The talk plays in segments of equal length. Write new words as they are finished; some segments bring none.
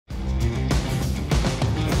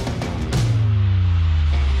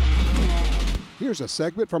Here's a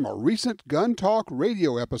segment from a recent Gun Talk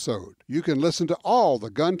radio episode. You can listen to all the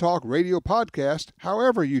Gun Talk radio podcasts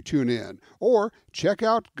however you tune in, or check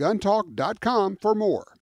out guntalk.com for more.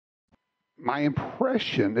 My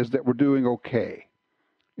impression is that we're doing okay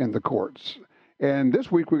in the courts. And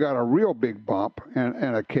this week we got a real big bump and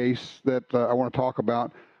a case that I want to talk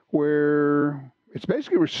about where it's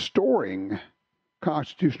basically restoring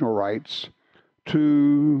constitutional rights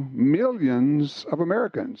to millions of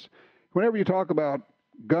Americans. Whenever you talk about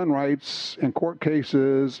gun rights and court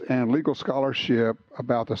cases and legal scholarship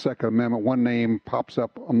about the Second Amendment, one name pops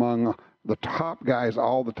up among the top guys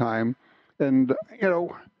all the time. And, you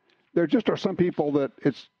know, there just are some people that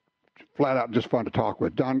it's flat out just fun to talk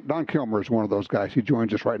with. Don Kilmer is one of those guys. He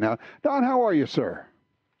joins us right now. Don, how are you, sir?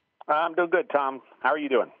 I'm doing good, Tom. How are you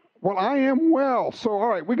doing? Well, I am well. So, all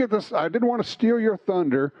right, we get this. I didn't want to steal your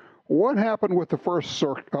thunder. What happened with the Fourth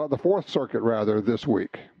Circuit, this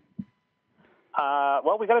week?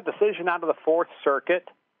 Well, we got a decision out of the Fourth Circuit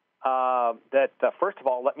that, first of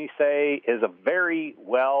all, let me say, is a very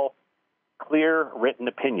clear written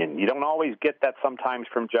opinion. You don't always get that sometimes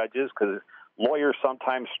from judges because lawyers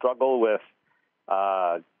sometimes struggle with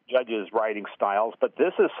judges' writing styles. But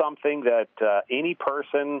this is something that any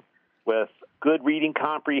person with good reading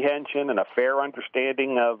comprehension and a fair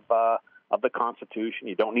understanding of the Constitution,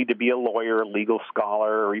 you don't need to be a lawyer, a legal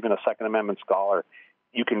scholar, or even a Second Amendment scholar.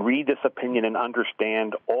 You can read this opinion and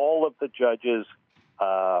understand all of the judge's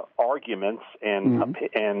arguments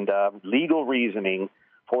and legal reasoning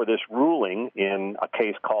for this ruling in a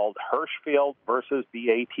case called Hirschfield versus the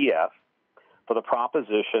ATF for the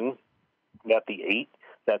proposition that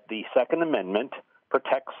the Second Amendment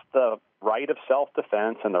protects the right of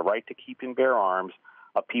self-defense and the right to keep and bear arms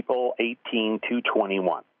of people 18 to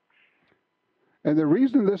 21. And the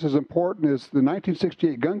reason this is important is the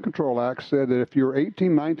 1968 Gun Control Act said that if you're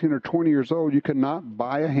 18, 19, or 20 years old, you cannot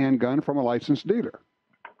buy a handgun from a licensed dealer.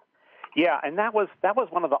 Yeah, and that was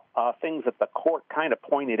one of the things that the court kind of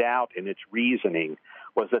pointed out in its reasoning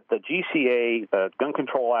was that the GCA, the Gun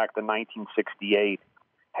Control Act of 1968,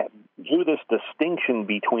 drew this distinction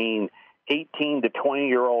between 18 to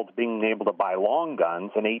 20-year-olds being able to buy long guns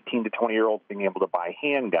and 18 to 20-year-olds being able to buy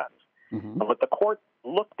handguns. Mm-hmm. And what the court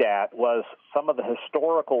looked at was some of the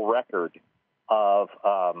historical record of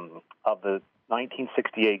the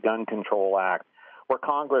 1968 Gun Control Act, where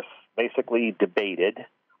Congress basically debated,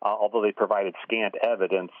 although they provided scant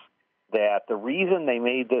evidence, that the reason they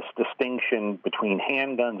made this distinction between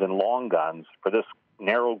handguns and long guns for this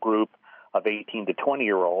narrow group of 18 to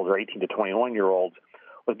 20-year-olds or 18 to 21-year-olds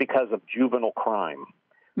was because of juvenile crime,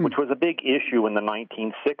 which was a big issue in the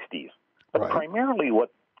 1960s. But primarily what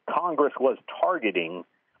Congress was targeting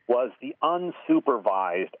was the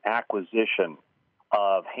unsupervised acquisition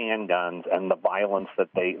of handguns and the violence that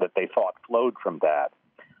they thought flowed from that.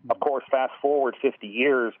 Of course, fast forward 50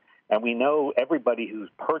 years, and we know everybody who's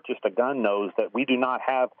purchased a gun knows that we do not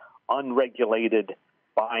have unregulated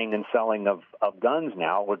buying and selling of guns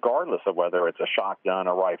now, regardless of whether it's a shotgun,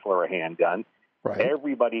 a rifle, or a handgun. Right.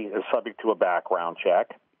 Everybody is subject to a background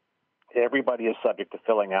check. Everybody is subject to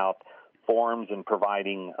filling out forms and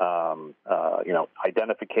providing,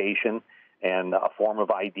 identification and a form of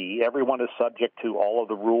ID. Everyone is subject to all of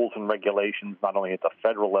the rules and regulations, not only at the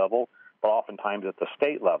federal level, but oftentimes at the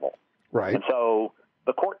state level. Right. And so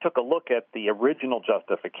the court took a look at the original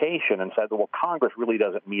justification and said, well, Congress really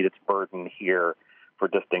doesn't meet its burden here for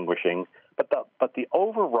distinguishing. But the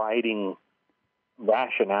overriding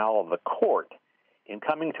rationale of the court in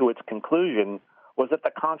coming to its conclusion was that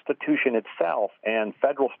the Constitution itself and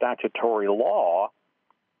federal statutory law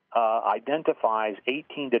identifies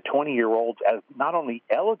 18 to 20-year-olds as not only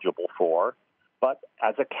eligible for, but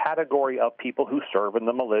as a category of people who serve in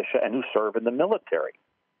the militia and who serve in the military.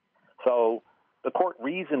 So the court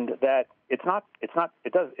reasoned that it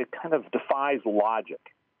kind of defies logic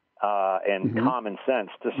and common sense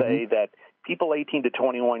to say that people 18 to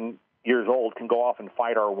 21 years old can go off and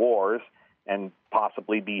fight our wars and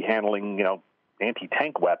possibly be handling,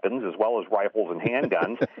 anti-tank weapons as well as rifles and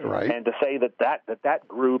handguns, right. And to say that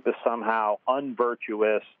group is somehow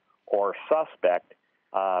unvirtuous or suspect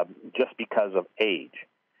just because of age.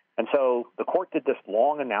 And so the court did this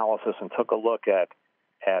long analysis and took a look at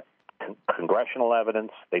congressional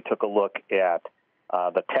evidence. They took a look at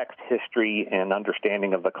the text history and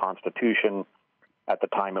understanding of the Constitution at the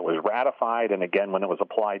time it was ratified, and again when it was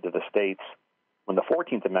applied to the states when the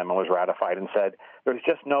 14th Amendment was ratified, and said there's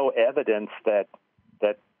just no evidence that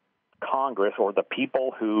Congress or the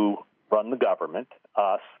people who run the government,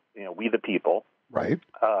 us, we the people, right,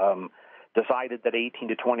 decided that 18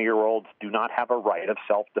 to 20-year-olds do not have a right of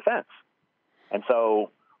self-defense. And so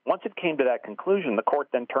once it came to that conclusion, the court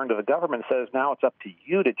then turned to the government and says, now it's up to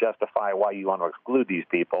you to justify why you want to exclude these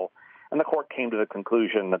people. And the court came to the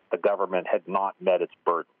conclusion that the government had not met its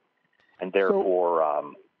burden, and therefore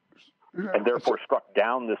struck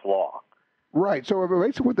down this law. Right. So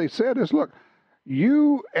basically what they said is, look,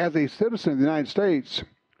 you as a citizen of the United States,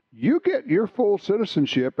 you get your full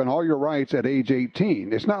citizenship and all your rights at age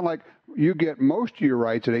 18. It's not like you get most of your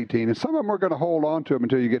rights at 18, and some of them are going to hold on to them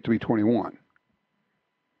until you get to be 21.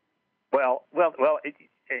 Well.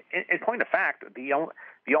 In point of fact, the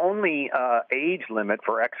only age limit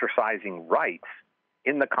for exercising rights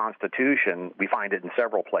in the Constitution, we find it in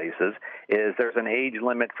several places, is there's an age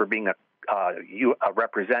limit for being a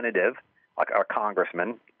representative, like a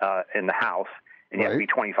congressman in the House, and you have to be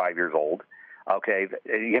 25 years old. Okay,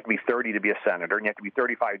 you have to be 30 to be a senator, and you have to be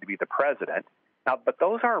 35 to be the president. Now, but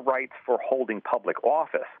those are rights for holding public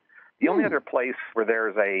office. The only other place where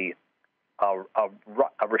there's a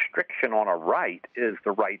restriction on a right is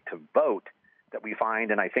the right to vote that we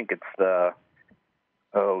find, and I think it's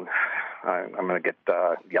I'm going to get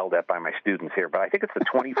yelled at by my students here, but I think it's the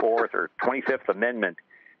 24th or 25th Amendment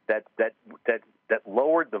that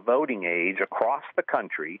lowered the voting age across the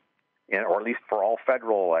country, or at least for all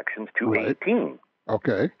federal elections, to 18.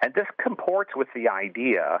 Okay. And this comports with the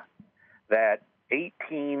idea that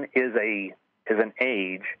 18 is an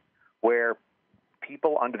age where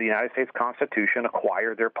people under the United States Constitution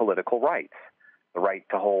acquire their political rights: the right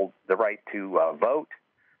to vote,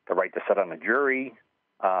 the right to sit on a jury,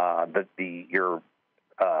 your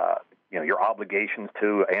obligations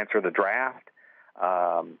to answer the draft,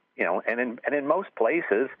 and in most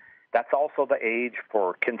places that's also the age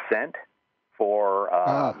for consent, for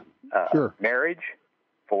marriage,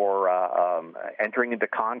 for entering into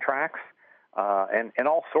contracts, and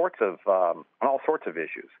all sorts of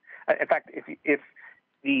issues. In fact,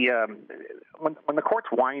 when the court's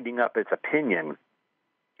winding up its opinion,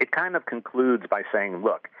 it kind of concludes by saying,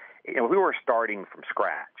 look, we were starting from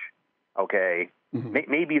scratch. Okay,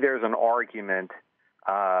 maybe there's an argument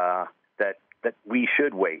that we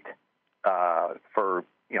should wait for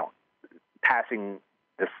passing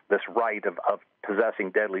this right of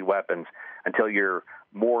possessing deadly weapons until you're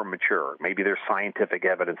more mature. Maybe there's scientific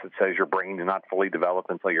evidence that says your brain is not fully developed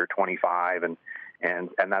until you're 25 and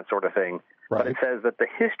that sort of thing. Right. But it says that the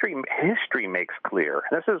history makes clear.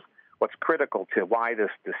 This is what's critical to why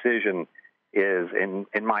this decision is,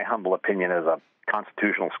 in my humble opinion as a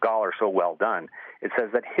constitutional scholar, so well done. It says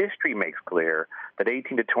that history makes clear that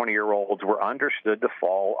 18 to 20-year-olds were understood to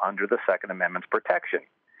fall under the Second Amendment's protection.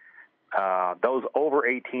 Those over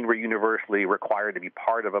 18 were universally required to be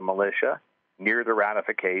part of a militia near the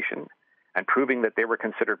ratification, and proving that they were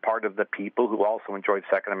considered part of the people who also enjoyed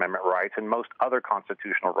Second Amendment rights, and most other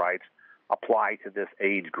constitutional rights apply to this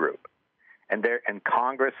age group. And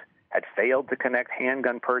Congress had failed to connect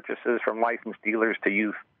handgun purchases from licensed dealers to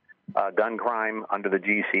youth gun crime under the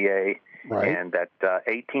GCA, and that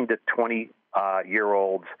 18 to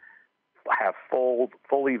 20-year-olds have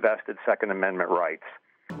fully vested Second Amendment rights.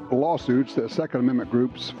 Lawsuits that Second Amendment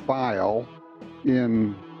groups file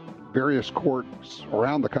in various courts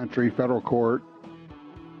around the country, federal court.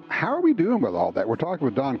 How are we doing with all that? We're talking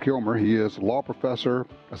with Don Kilmer. He is a law professor,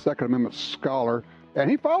 a Second Amendment scholar, and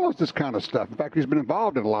he follows this kind of stuff. In fact, he's been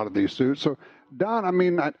involved in a lot of these suits. So, Don,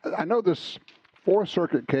 I know this Fourth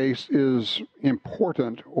Circuit case is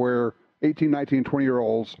important where 18, 19,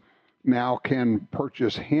 20-year-olds now can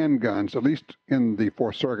purchase handguns, at least in the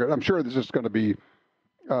Fourth Circuit. I'm sure this is going to be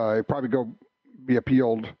be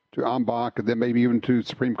appealed to en banc and then maybe even to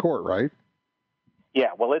Supreme Court, right?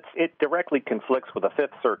 Yeah, well, it directly conflicts with a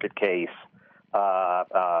Fifth Circuit case,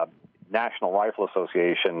 National Rifle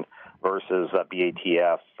Association versus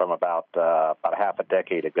BATF from about half a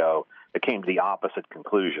decade ago. It came to the opposite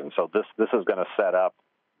conclusion. So this is going to set up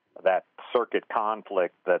that circuit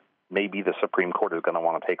conflict that maybe the Supreme Court is going to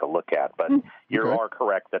want to take a look at. But you are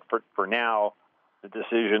correct that for now, the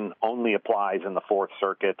decision only applies in the Fourth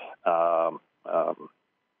Circuit,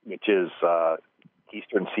 which is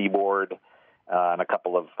Eastern Seaboard and a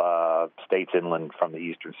couple of states inland from the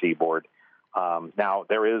Eastern Seaboard. Now,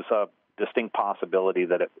 there is a distinct possibility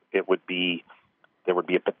that there would be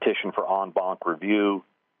a petition for en banc review,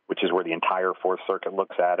 which is where the entire Fourth Circuit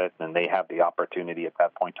looks at it, and they have the opportunity at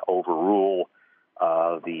that point to overrule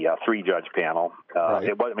the three-judge panel.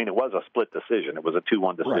 It was a split decision. It was a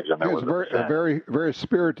 2-1 decision. Right. It was a very, very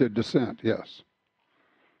spirited dissent. Yes.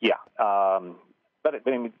 Yeah,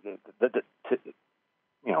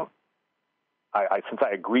 since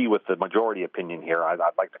I agree with the majority opinion here, I'd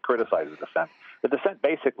like to criticize the dissent. The dissent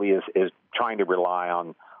basically is trying to rely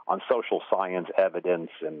on social science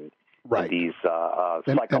evidence and Right. these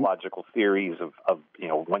psychological theories of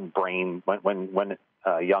when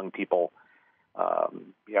young people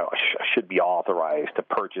should be authorized to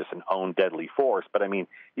purchase and own deadly force. But I mean,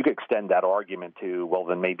 you could extend that argument to, well,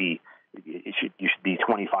 then maybe you should be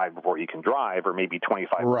 25 before you can drive, or maybe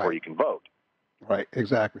 25 before you can vote. Right,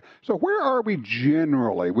 exactly. So where are we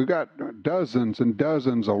generally? We've got dozens and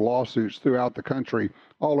dozens of lawsuits throughout the country,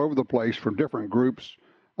 all over the place from different groups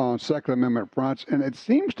on Second Amendment fronts, and it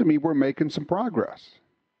seems to me we're making some progress.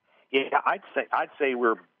 Yeah, I'd say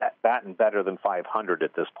we're batting better than 500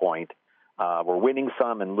 at this point. We're winning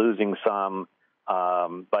some and losing some,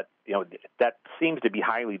 but that seems to be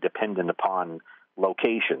highly dependent upon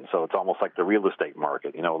location. So it's almost like the real estate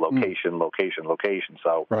market, location.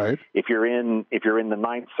 So if you're in the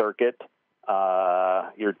Ninth Circuit,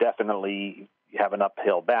 you have an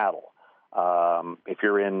uphill battle. If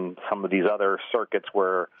you're in some of these other circuits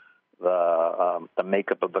where the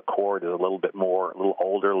makeup of the court is a little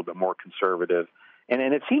older, a little bit more conservative, and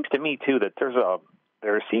it seems to me too that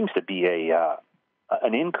there seems to be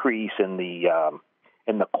an increase in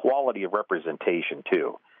the quality of representation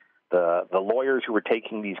too. The lawyers who are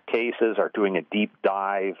taking these cases are doing a deep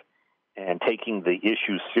dive and taking the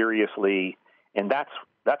issues seriously, and that's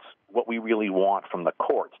what we really want from the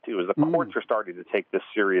courts too. Is the courts are starting to take this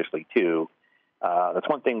seriously too. That's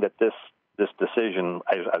one thing that this decision,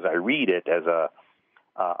 as I read it as a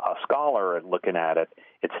scholar and looking at it,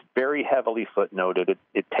 it's very heavily footnoted.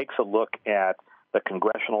 It takes a look at the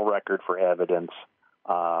congressional record for evidence,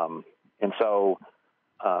 and so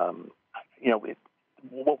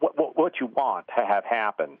what you want to have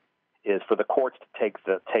happen is for the courts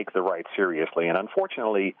to take the right seriously. And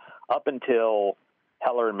unfortunately, up until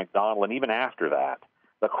Heller and McDonald, and even after that,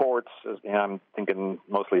 the courts, and I'm thinking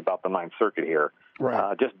mostly about the Ninth Circuit here,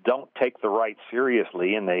 just don't take the right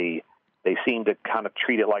seriously, and they seem to kind of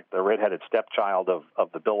treat it like the redheaded stepchild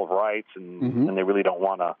of the Bill of Rights, and they really don't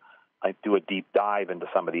want to do a deep dive into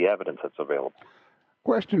some of the evidence that's available.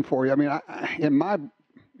 Question for you. I mean, in my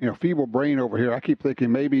feeble brain over here, I keep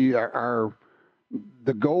thinking maybe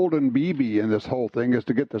the golden BB in this whole thing is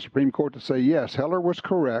to get the Supreme Court to say, yes, Heller was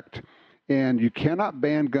correct, and you cannot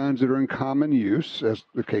ban guns that are in common use, as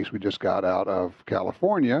the case we just got out of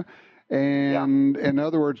California. And in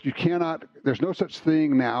other words, there's no such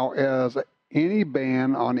thing now as any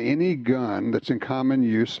ban on any gun that's in common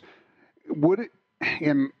use. What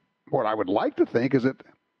I would like to think is that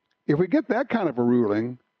if we get that kind of a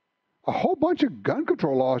ruling, a whole bunch of gun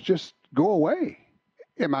control laws just go away.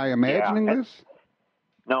 Am I imagining this?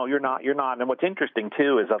 No, you're not. And what's interesting,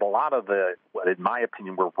 too, is that a lot of what in my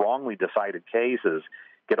opinion, were wrongly decided cases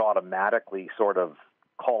get automatically sort of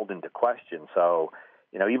called into question. So,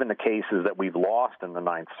 even the cases that we've lost in the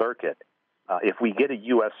Ninth Circuit, if we get a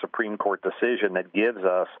U.S. Supreme Court decision that gives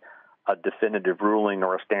us a definitive ruling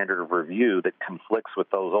or a standard of review that conflicts with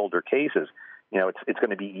those older cases, it's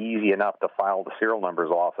going to be easy enough to file the serial numbers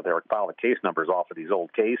off of there, file the case numbers off of these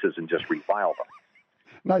old cases and just refile them.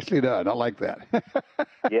 Nicely done. I like that.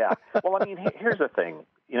 Yeah. Well, I mean, here's the thing.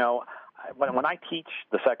 When I teach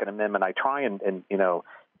the Second Amendment, I try and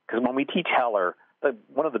because when we teach Heller,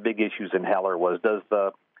 one of the big issues in Heller was does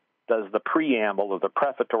the preamble or the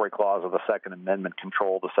prefatory clause of the Second Amendment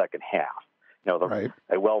control the second half?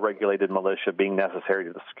 A well-regulated militia being necessary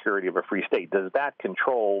to the security of a free state. Does that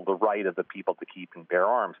control the right of the people to keep and bear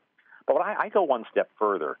arms? But I go one step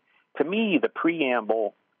further. To me, the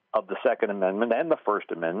preamble of the Second Amendment and the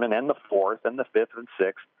First Amendment and the Fourth and the Fifth and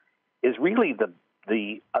Sixth is really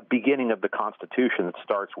the beginning of the Constitution that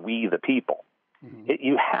starts "we the people."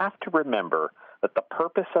 You have to remember that the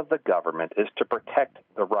purpose of the government is to protect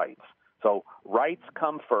the rights. So rights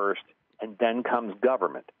come first, and then comes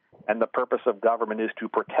government. And the purpose of government is to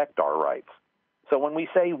protect our rights. So when we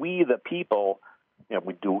say "we the people,"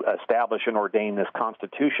 we do establish and ordain this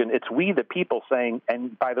Constitution. It's we the people saying,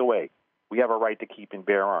 and by the way, we have a right to keep and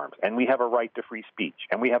bear arms, and we have a right to free speech,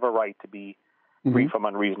 and we have a right to be free from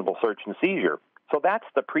unreasonable search and seizure. So that's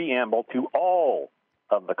the preamble to all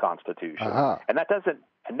of the Constitution, and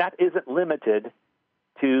that isn't limited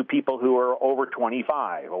to people who are over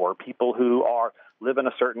 25, or people who live in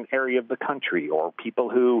a certain area of the country, or people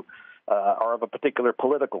who are of a particular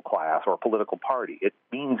political class or political party. It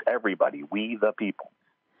means everybody, we the people.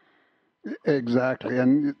 Exactly.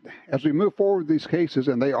 And as we move forward with these cases,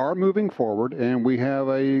 and they are moving forward, and we have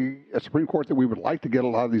a Supreme Court that we would like to get a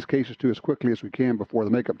lot of these cases to as quickly as we can before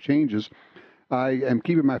the makeup changes, I am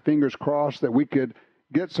keeping my fingers crossed that we could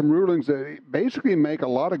get some rulings that basically make a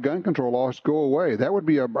lot of gun control laws go away. That would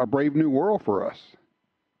be a brave new world for us.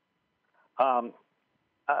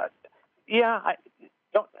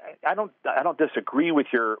 I I don't disagree with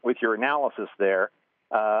your analysis there.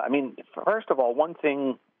 I mean, first of all, one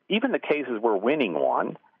thing, even the cases we're winning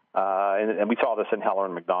on, and we saw this in Heller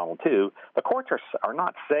and McDonald too. The courts are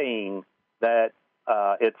not saying that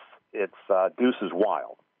it's deuces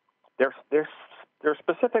wild. They're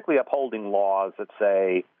specifically upholding laws that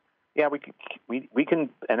say, yeah, we can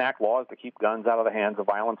enact laws to keep guns out of the hands of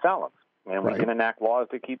violent felons, and we can enact laws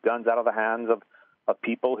to keep guns out of the hands of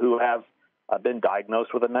people who have been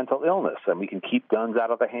diagnosed with a mental illness, and we can keep guns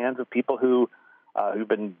out of the hands of people who've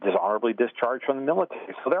been dishonorably discharged from the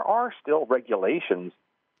military. So there are still regulations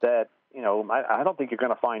that, you know, I don't think you're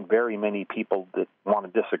going to find very many people that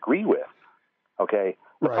want to disagree with. Okay,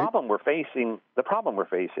 the problem we're facing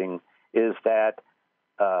is that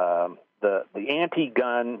the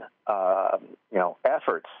anti-gun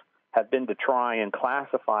efforts have been to try and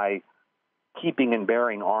classify keeping and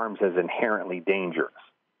bearing arms as inherently dangerous.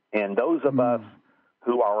 And those of us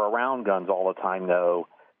who are around guns all the time know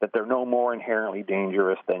that they're no more inherently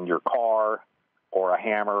dangerous than your car or a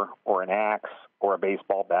hammer or an axe or a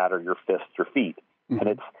baseball bat or your fists or feet.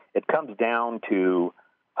 And it comes down to,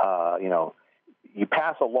 you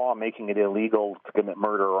pass a law making it illegal to commit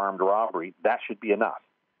murder or armed robbery. That should be enough.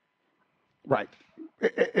 Right.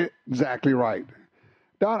 Exactly right.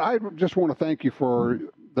 Don, I just want to thank you for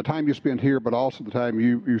the time you spend here, but also the time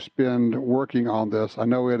you spend working on this. I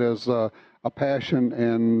know it is a passion,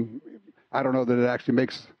 and I don't know that it actually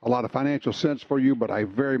makes a lot of financial sense for you, but I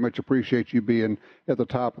very much appreciate you being at the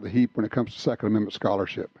top of the heap when it comes to Second Amendment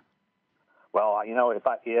scholarship. Well, you know, if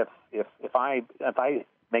I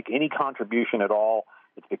make any contribution at all,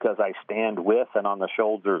 it's because I stand with and on the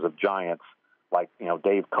shoulders of giants like, you know,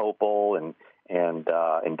 Dave Kopel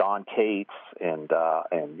and Don Cates and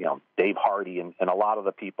you know, Dave Hardy and a lot of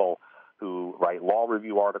the people who write law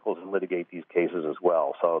review articles and litigate these cases as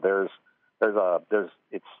well. So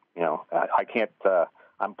it's, you know, I can't,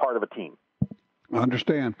 I'm part of a team. I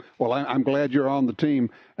understand. Well, I'm glad you're on the team,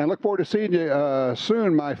 and look forward to seeing you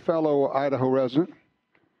soon, my fellow Idaho resident.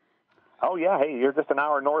 Oh yeah, hey, you're just an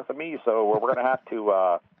hour north of me, so we're going to have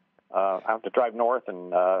to drive north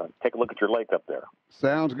and take a look at your lake up there.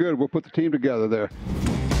 Sounds good. We'll put the team together there.